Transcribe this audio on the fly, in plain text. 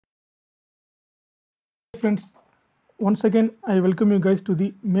friends, once again I welcome you guys to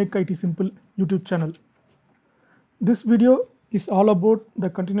the Make IT Simple YouTube channel. This video is all about the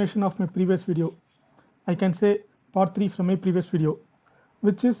continuation of my previous video. I can say part 3 from my previous video,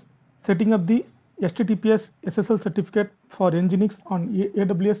 which is setting up the HTTPS SSL certificate for Nginx on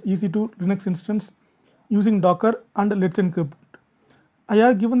AWS EC2 Linux Instance using Docker and Let's Encrypt. I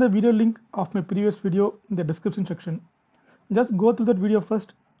have given the video link of my previous video in the description section. Just go through that video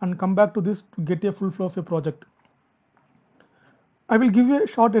first and come back to this to get a full flow of your project. I will give you a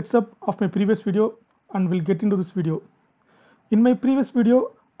short heads up of my previous video and will get into this video. In my previous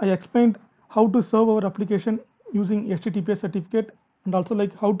video, I explained how to serve our application using HTTPS certificate and also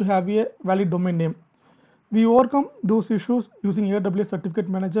like how to have a valid domain name. We overcome those issues using AWS Certificate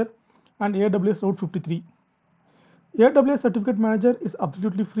Manager and AWS Route 53. AWS Certificate Manager is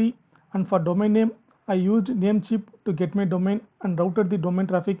absolutely free, and for domain name, I used Namecheap to get my domain and routed the domain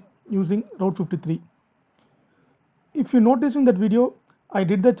traffic using Route 53. If you noticed in that video, I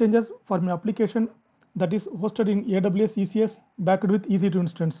did the changes for my application that is hosted in AWS ECS backed with EC2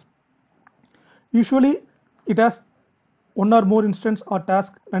 instance. Usually, it has one or more instance or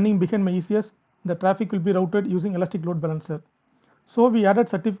task running behind my ECS. The traffic will be routed using Elastic Load Balancer. So we added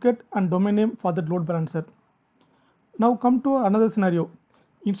certificate and domain name for that load balancer. Now come to another scenario.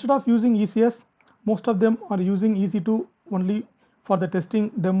 Instead of using ECS, most of them are using EC2 only for the testing,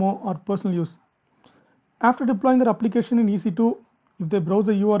 demo or personal use. After deploying their application in EC2, if they browse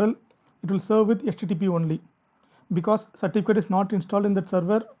a URL, it will serve with HTTP only because certificate is not installed in that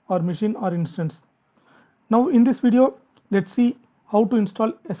server or machine or instance. Now in this video, let's see how to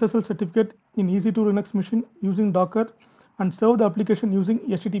install SSL certificate in EC2 Linux machine using Docker and serve the application using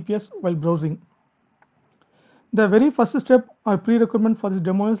HTTPS while browsing. The very first step or prerequisite for this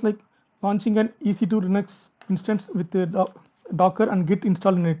demo is like launching an EC2 Linux instance with the Docker and Git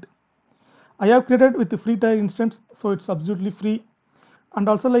installed in it. I have created with the free tier instance, so it's absolutely free. And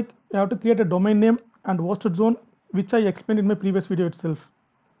also like you have to create a domain name and hosted zone, which I explained in my previous video itself.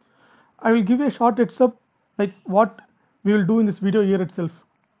 I will give you a short heads up like what we will do in this video here itself.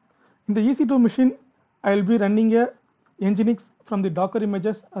 In the EC2 machine, I will be running a Nginx from the Docker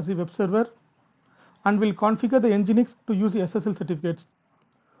images as a web server and will configure the Nginx to use the SSL certificates.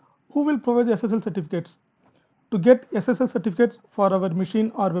 Who will provide the SSL certificates? To get SSL certificates for our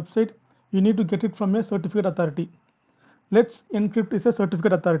machine or website, you need to get it from a certificate authority. Let's Encrypt is a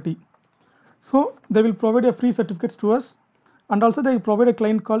certificate authority. So they will provide a free certificates to us, and also they provide a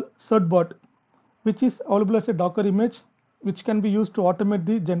client called certbot, which is available as a Docker image, which can be used to automate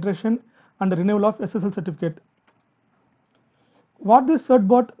the generation and the renewal of SSL certificate. What this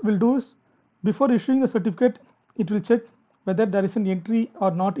certbot will do is, before issuing the certificate, it will check whether there is an entry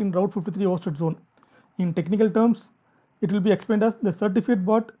or not in Route 53 hosted zone. In technical terms, it will be explained as the certificate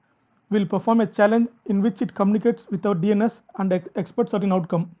bot will perform a challenge in which it communicates with our DNS and expects certain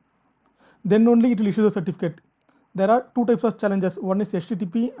outcome. Then only it will issue the certificate. There are two types of challenges. One is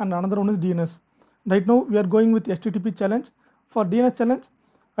HTTP and another one is DNS. Right now we are going with HTTP challenge. For DNS challenge,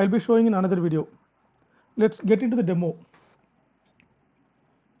 I will be showing in another video. Let's get into the demo.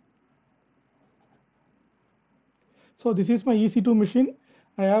 So this is my EC2 machine.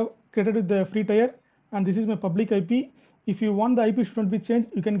 I have created with the free tier, and this is my public IP. If you want the IP should not be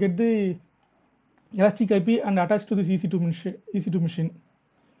changed, you can get the Elastic IP and attach to this EC2 machine.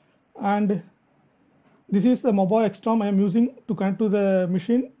 And this is the mobile XTOM I am using to connect to the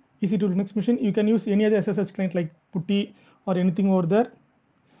machine, EC2 Linux machine. You can use any other SSH client like Putty or anything over there.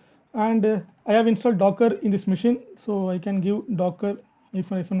 And I have installed Docker in this machine, so I can give Docker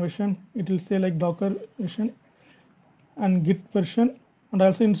 --- version. It will say like Docker version and Git version, and I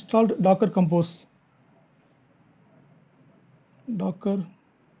also installed Docker Compose. Docker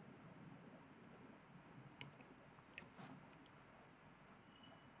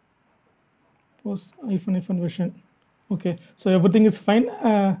post --- version. Okay, so everything is fine.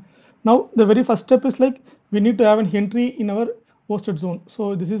 Now the very first step is like we need to have an entry in our hosted zone.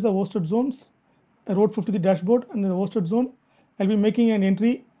 So this is the hosted zones, a Route 53 dashboard, and the hosted zone. I'll be making an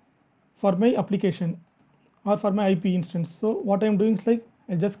entry for my application or for my IP instance. So what I'm doing is like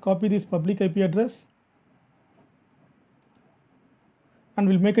I just copy this public IP address and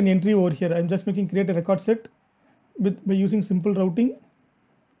we'll make an entry over here. I'm just making create a record set by using simple routing,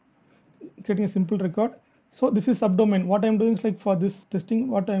 creating a simple record. So this is subdomain. What I'm doing is like for this testing,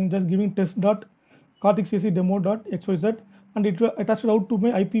 what I'm just giving test.karthikcc.demo.xyz, and it will attach it out to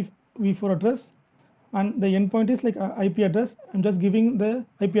my IPv4 address, and the endpoint is like IP address. I'm just giving the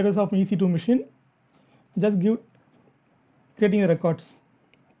IP address of my EC2 machine. Just creating the records,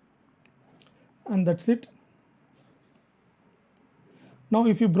 and that's it. Now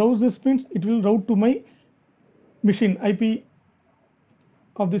if you browse this pins, it will route to my machine IP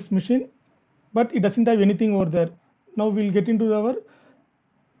of this machine, but it doesn't have anything over there. Now we'll get into our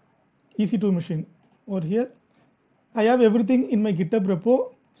EC2 machine. Over here I have everything in my GitHub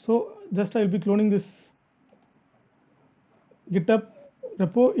repo, so just I'll be cloning this GitHub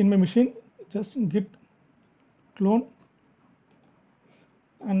repo in my machine. Just git clone,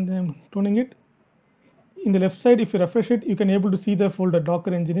 and I'm cloning it. In the left side, if you refresh it, you can able to see the folder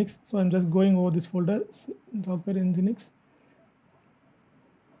docker nginx. So I'm just going over this folder, docker nginx,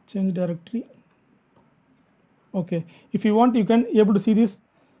 change directory. Okay, if you want, you can able to see this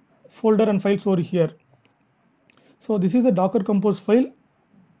folder and files over here. So this is a docker compose file.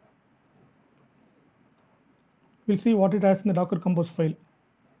 We'll see what it has in the docker compose file.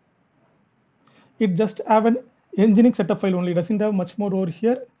 It just have an nginx setup file only, doesn't have much more over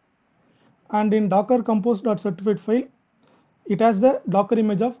here. And in docker compose.certificate file, it has the docker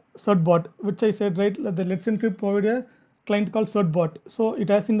image of certbot, which I said, right, the Let's Encrypt provide a client called certbot. So it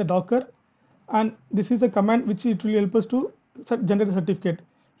has in the docker, and this is a command which it will help us to generate a certificate.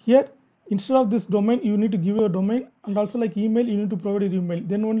 Here, instead of this domain, you need to give your domain, and also like email, you need to provide your email.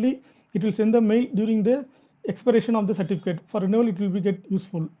 Then only it will send the mail during the expiration of the certificate. For renewal, it will be get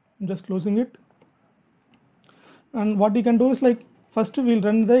useful. I'm just closing it. And what you can do is like, first we'll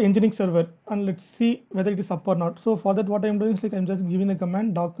run the Nginx server and let's see whether it is up or not. So for that, what I'm doing is like, I'm just giving the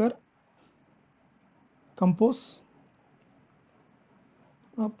command docker compose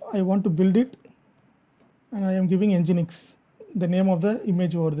up. I want to build it, and I am giving Nginx, the name of the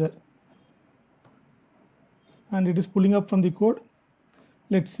image over there, and it is pulling up from the code.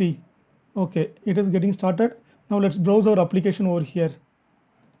 Let's see. Okay, it is getting started. Now let's browse our application over here.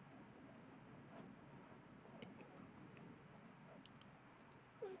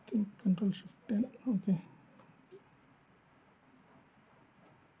 I think Control Shift 10. Okay.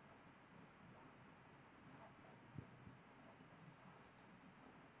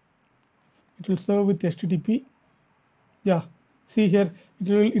 It will serve with HTTP. Yeah, see here,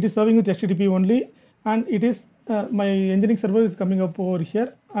 it is serving with HTTP only, and it is my Nginx server is coming up over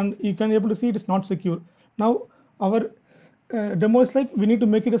here, and you can able to see it is not secure. Now our demo is like, we need to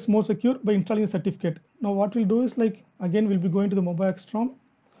make it as more secure by installing a certificate. Now what we'll do is like, again we'll be going to the mobile XTROM.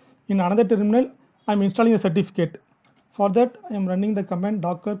 In another terminal, I'm installing a certificate. For that, I am running the command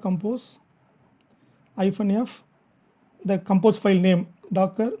docker compose -f, the compose file name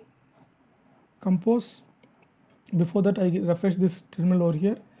docker compose. Before that, I refresh this terminal over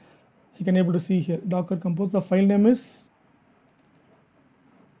here. You can able to see here docker compose. The file name is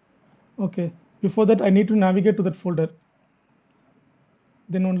okay. Before that, I need to navigate to that folder.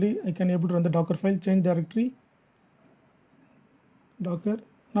 Then only I can able to run the docker file. Change directory docker.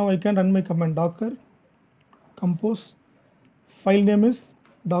 Now I can run my command docker compose. File name is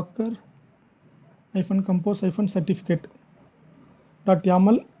docker -compose -certificate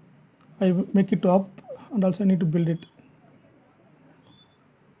 .yaml. I make it up, and also I need to build it.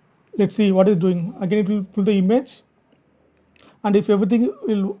 Let's see what it's doing. Again, it will pull the image, and if everything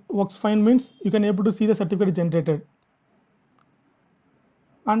will works fine, means you can able to see the certificate generated,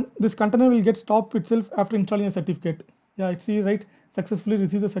 and this container will get stopped itself after installing a certificate. Yeah, it's see, right, successfully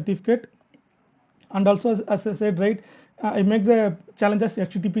received the certificate. And also as I said, right, I make the challenge as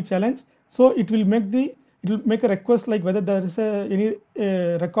HTTP challenge, so it will make a request like whether there is any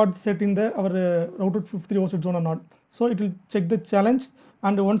record set in the our routed 53 host zone or not. So it will check the challenge,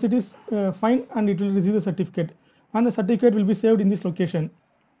 and once it is fine, and it will receive the certificate, and the certificate will be saved in this location.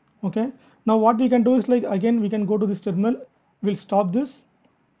 Okay, now what we can do is like, again we can go to this terminal. We'll stop this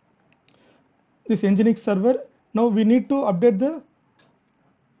Nginx server. Now we need to update the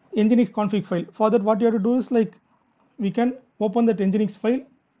Nginx config file. For that, what you have to do is like, we can open that Nginx file.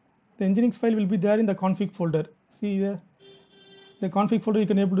 The Nginx file will be there in the config folder. See the config folder you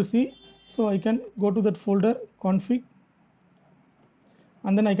can able to see. So I can go to that folder config,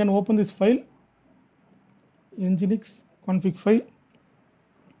 and then I can open this file Nginx config file.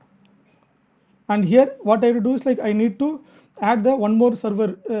 And here what I have to do is like, I need to add the one more server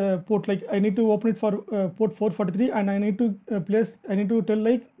port. Like I need to open it for port 443, and I need to I need to tell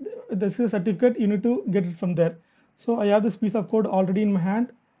like, this is a certificate, you need to get it from there. So I have this piece of code already in my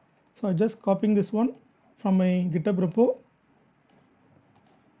hand. So I just copying this one from my GitHub repo,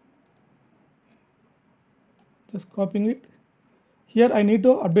 just copying it. Here I need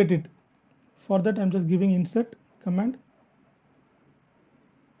to update it. For that, I'm just giving insert command,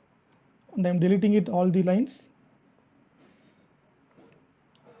 and I'm deleting it all the lines.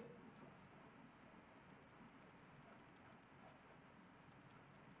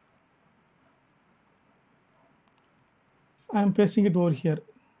 I'm pasting it over here.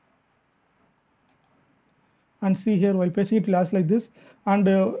 and see here while pasting it last like this. And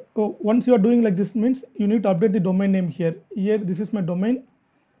once you are doing like this means you need to update the domain name here. Here this is my domain,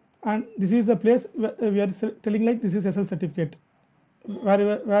 and this is the place where we are telling like this is SSL certificate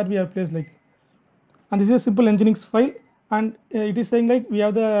where we are placed like. And this is a simple Nginx file, and it is saying like we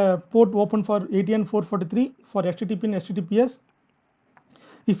have the port open for 80 and 443 for HTTP and HTTPS.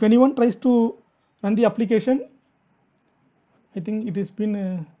 If anyone tries to run the application, I think it has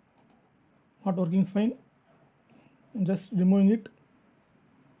been not working fine. I'm just removing it.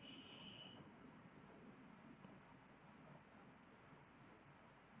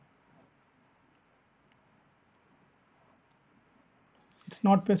 It's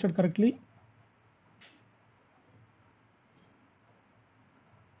not pasted correctly.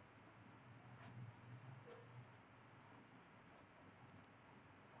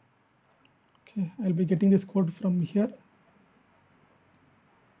 Okay, I'll be getting this code from here.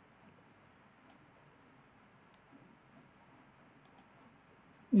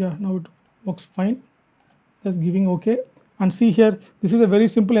 Yeah, now it works fine. Just giving OK, and see here this is a very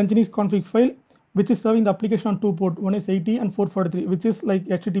simple Nginx config file which is serving the application on two ports. One is 80 and 443, which is like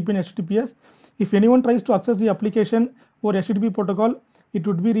HTTP and HTTPS. If anyone tries to access the application over HTTP protocol, it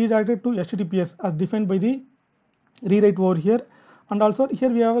would be redirected to HTTPS as defined by the rewrite over here. And also here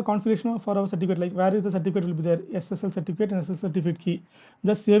we have a configuration for our certificate, like where is the certificate will be there, SSL certificate and SSL certificate key.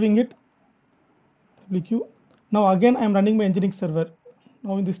 Just saving it, WQ. Now again I am running my Nginx server.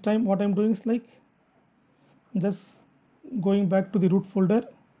 Now in this time what I am doing is like just going back to the root folder,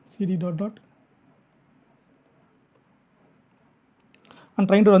 cd dot and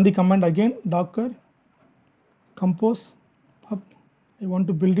trying to run the command again, docker compose up. I want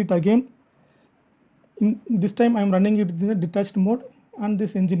to build it again. In this time I am running it in a detached mode, and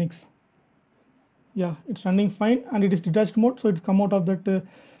this Nginx, yeah, it's running fine and it is detached mode, so it's come out of that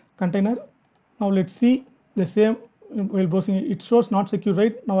container. Now let's see the same while browsing. It shows not secure,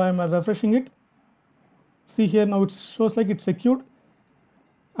 right? Now I am refreshing it. See here, now it shows like it's secured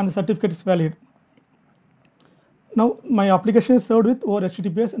and the certificate is valid. Now my application is served with over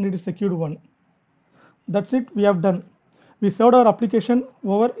HTTPS and it is secured one. That's it, we have done. We served our application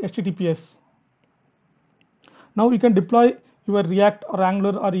over HTTPS. Now you can deploy your React or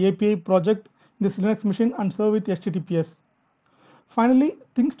Angular or API project in this Linux machine and serve with HTTPS. Finally,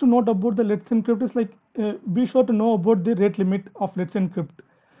 things to note about the Let's Encrypt is like be sure to know about the rate limit of Let's Encrypt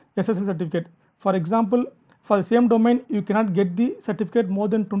SSL certificate. For example, for the same domain, you cannot get the certificate more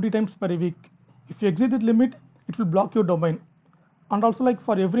than 20 times per week. If you exceed the limit, it will block your domain. And also like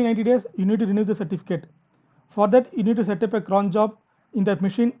for every 90 days, you need to renew the certificate. For that, you need to set up a cron job in that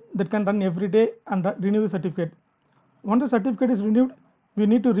machine that can run every day and renew the certificate. Once the certificate is renewed, we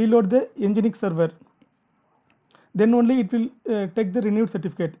need to reload the Nginx server. Then only it will take the renewed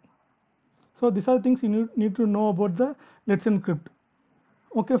certificate. So these are things you need to know about the Let's Encrypt.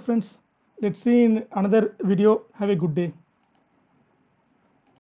 Okay friends, let's see in another video. Have a good day.